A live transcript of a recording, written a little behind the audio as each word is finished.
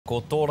Ko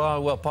tō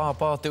rāua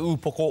pāpā te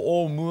upoko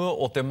o mua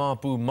o te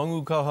māpū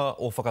mangukaha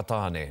o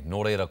Whakatāne.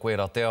 Nō reira koe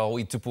rā te ao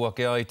i tupu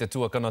ake ai te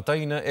tuakana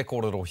teina e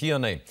kōrero hia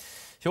nei.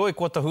 Heoi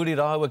kua tahuri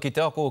rāua ki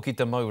te ako ki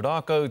te mau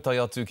rākau, tai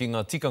atu ki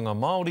ngā tikanga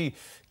Māori,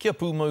 kia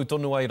pūmau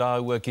tonu ai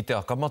rāua ki te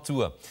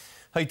akamatua.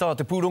 Hei tā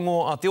te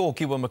pūrongo a te o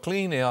Kiwa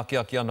McLean e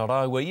ake ana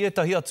rāua i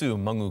etahi atu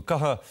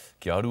mangukaha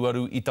ki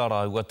aruaru i tā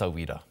rāua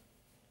tauira.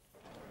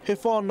 He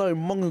whānau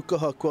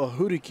mangukaha kua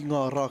huri ki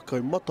ngā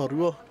rākau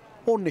matarua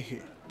o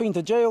nehe. Been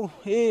to jail,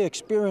 yeah,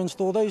 experienced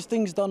all those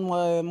things, done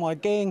my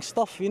gang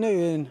stuff, you know,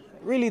 and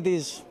really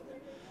there's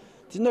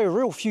no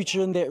real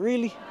future in that,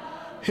 really.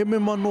 He me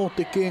mano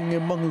te gang e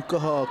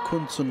mangukaha a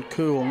Quinton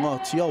Kerr o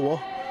Ngāti Awa,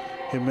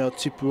 he mea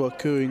tipua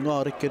Kerr i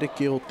ngā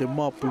rekereke o te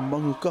māpū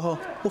mangukaha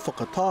o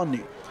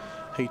Whakatāne.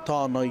 Hei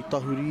tāna i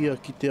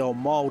tahuria ki te ao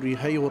Māori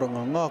hei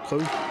oranga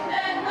ngākau.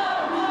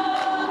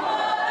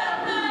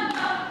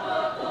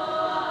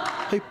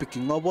 Hei piki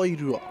ngā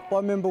wairua. I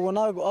remember when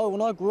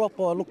I grew up,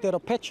 I looked at a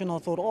patch and I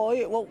thought, oh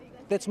yeah, well,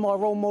 that's my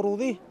role model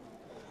there.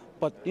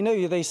 But, you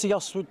know, they see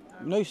us, you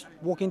know,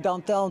 walking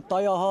downtown,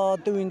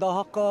 taiaha, doing the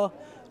haka,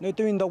 you know,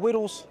 doing the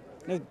whittles.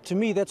 You know, to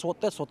me, that's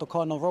what the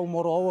kind of role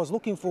model I was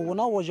looking for when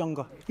I was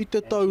younger. I te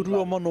tau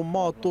rua mano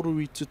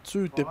mātoru i te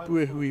tū te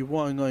puehui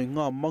waenga i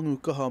ngā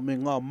mangukaha me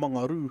ngā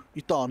mangaru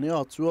i tāne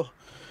atua.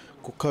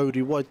 Ko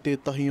kauri wai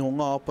tētahi o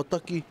ngā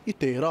apataki i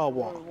te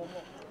rāwā.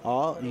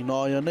 I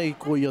nāia nei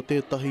ko ia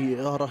tētahi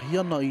e arahi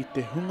ana i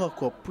te hunga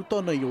kua puta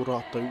nei o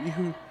rātou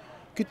ihu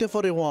ki te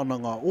whare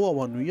wānanga o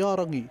awanu i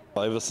arangi.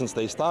 Ever since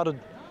they started,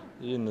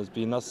 it's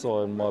been us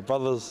and my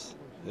brothers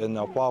and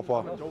our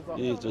papa,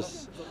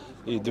 just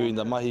doing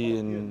the mahi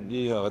and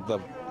the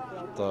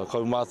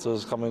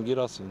kaumātuas come and get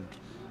us and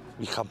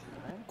we come.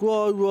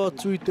 Kua aua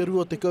atu i te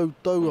rua te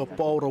kautau a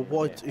Paora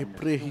White e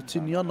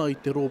prehitini ana i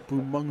te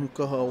rōpū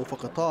mangukaha o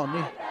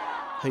Whakatāne.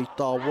 Hei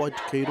tā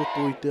White kei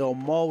roto i te ao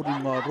Māori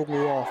ngā rongo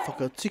a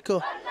whakatika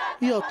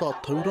i a tā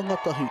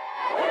taurangatahi.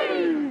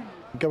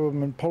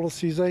 Government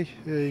policies,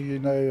 you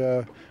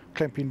know,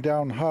 clamping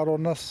down hard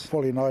on us,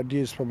 following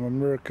ideas from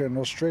America and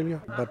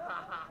Australia. But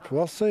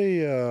for us,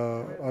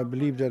 I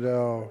believe that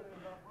our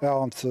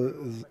answer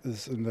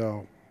is in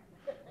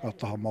our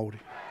taha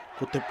Māori.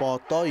 Ko te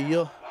pātai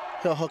ia,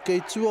 hea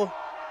hakei tua,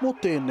 mō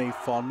tēnei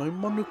whānau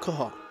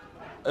manukaha.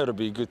 It'll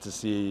be good to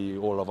see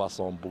all of us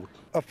on board.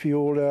 I feel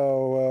all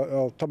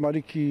our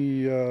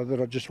tamariki that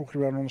are just walking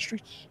around on the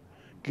streets,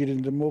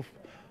 getting them off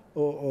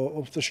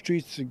the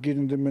streets and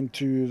getting them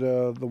into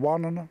the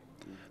wānanga.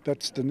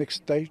 That's the next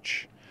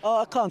stage.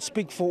 I can't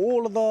speak for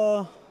all of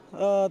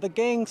the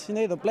gangs, you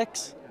know, the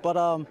blacks, but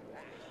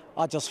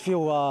I just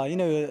feel, you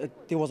know,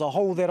 there was a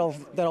hole that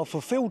I've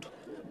fulfilled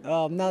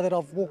now that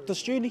I've walked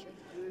this journey,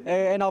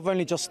 and I've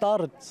only just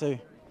started, so.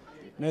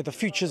 You know, the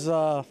future's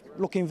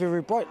looking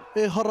very bright.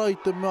 E hara i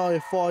te mea e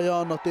whai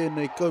ana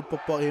tēnei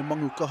kaupapa e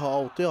mangukaha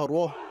ao te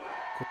aroa.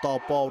 Ko tā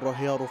Paora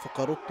he aro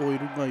whakaroto i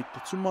runga i te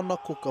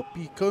tumanako ka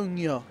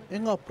pīkaungia e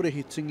ngā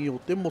prehitingi o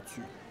te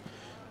motu.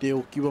 Te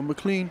o Kiwa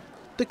McLean,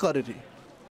 te karere.